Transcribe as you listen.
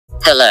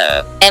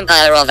Hello,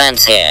 Empire of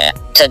Ants here.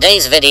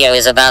 Today's video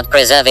is about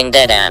preserving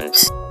dead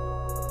ants.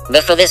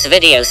 Before this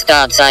video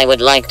starts, I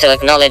would like to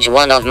acknowledge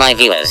one of my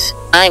viewers.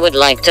 I would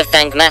like to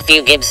thank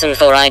Matthew Gibson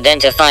for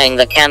identifying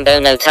the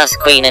Cambono tusk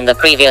queen in the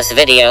previous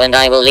video, and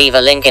I will leave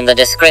a link in the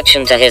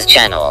description to his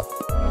channel.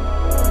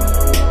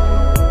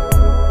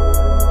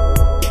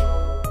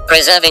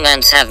 Preserving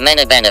ants have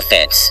many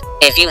benefits.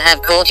 If you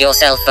have caught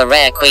yourself a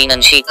rare queen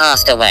and she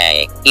passed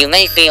away, you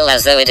may feel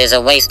as though it is a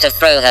waste to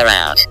throw her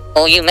out.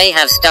 Or you may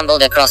have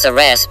stumbled across a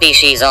rare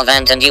species of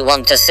ant and you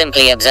want to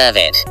simply observe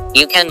it.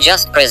 You can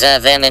just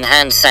preserve them in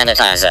hand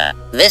sanitizer.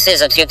 This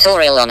is a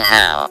tutorial on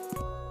how.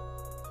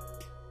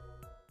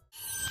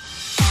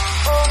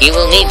 You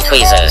will need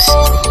tweezers,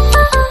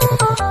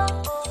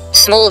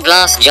 small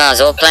glass jars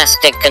or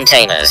plastic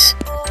containers,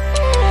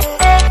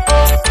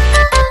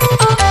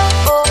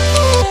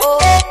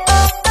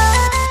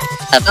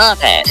 a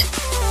pipette,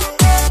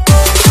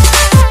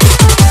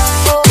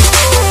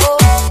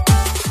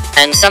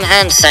 and some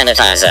hand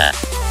sanitizer.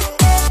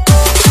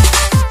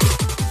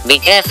 Be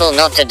careful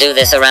not to do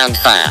this around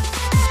fire.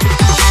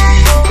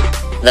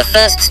 The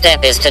first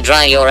step is to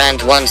dry your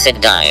ant once it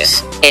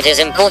dies. It is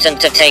important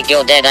to take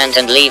your dead ant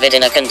and leave it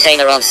in a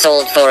container of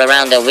salt for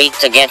around a week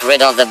to get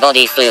rid of the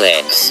body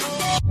fluids.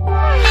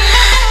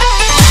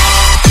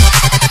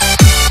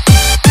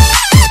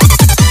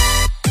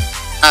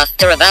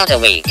 After about a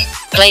week,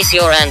 place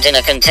your ant in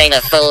a container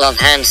full of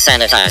hand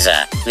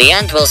sanitizer. The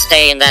ant will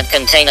stay in that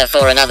container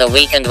for another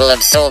week and will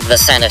absorb the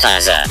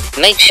sanitizer.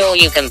 Make sure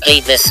you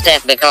complete this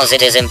step because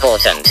it is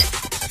important.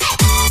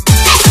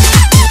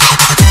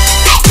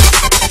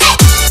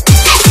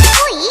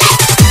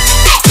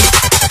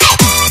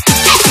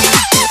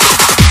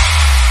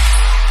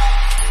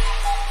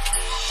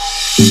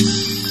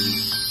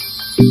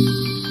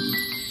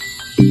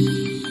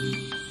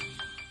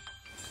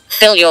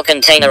 Fill your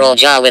container or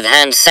jar with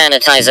hand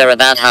sanitizer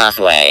about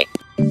halfway.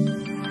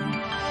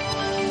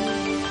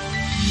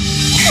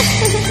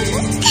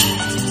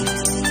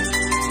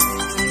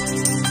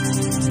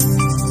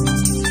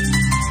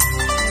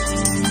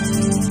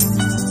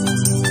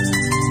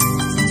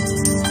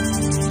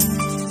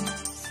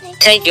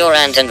 Take your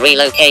ant and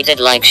relocate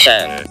it like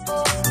shown.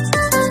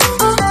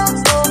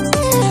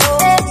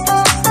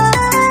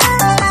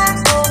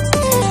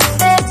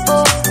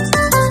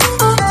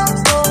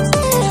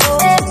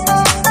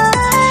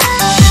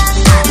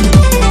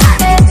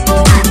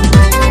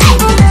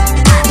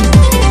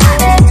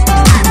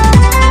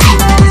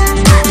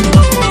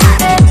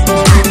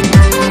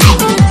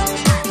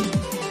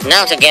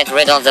 Now to get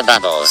rid of the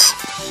bubbles.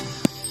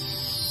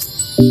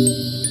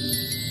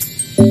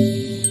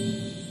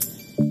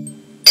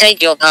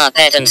 Take your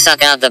pipette and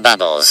suck out the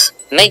bubbles.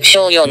 Make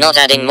sure you're not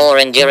adding more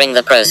in during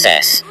the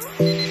process.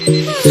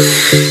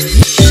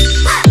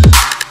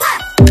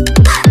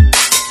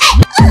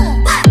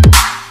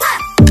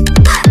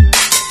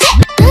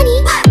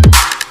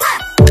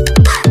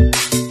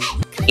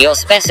 Your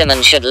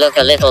specimen should look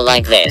a little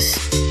like this.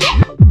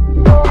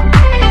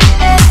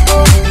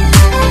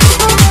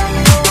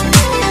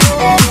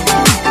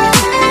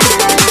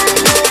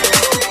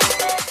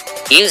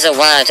 Use a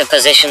wire to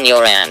position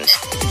your ant.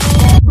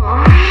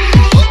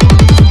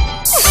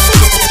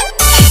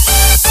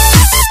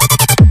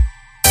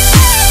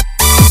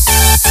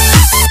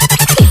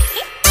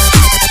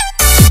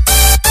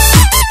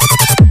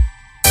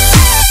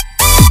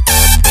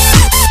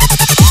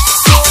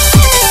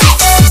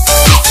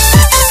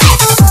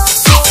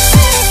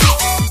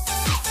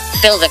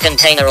 Fill the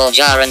container or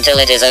jar until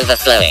it is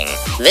overflowing.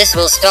 This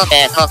will stop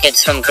air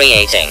pockets from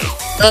creating.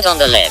 Put on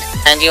the lid,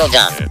 and you're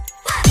done.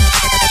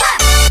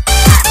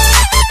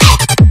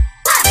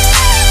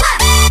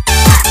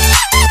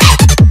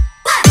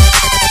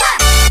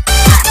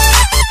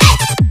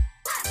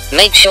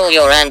 Make sure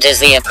your ant is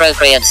the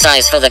appropriate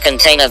size for the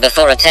container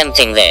before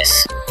attempting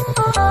this.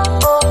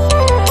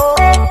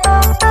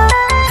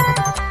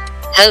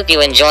 Hope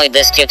you enjoyed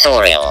this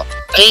tutorial.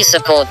 Please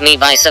support me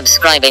by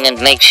subscribing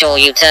and make sure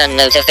you turn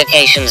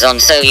notifications on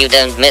so you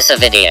don't miss a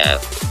video.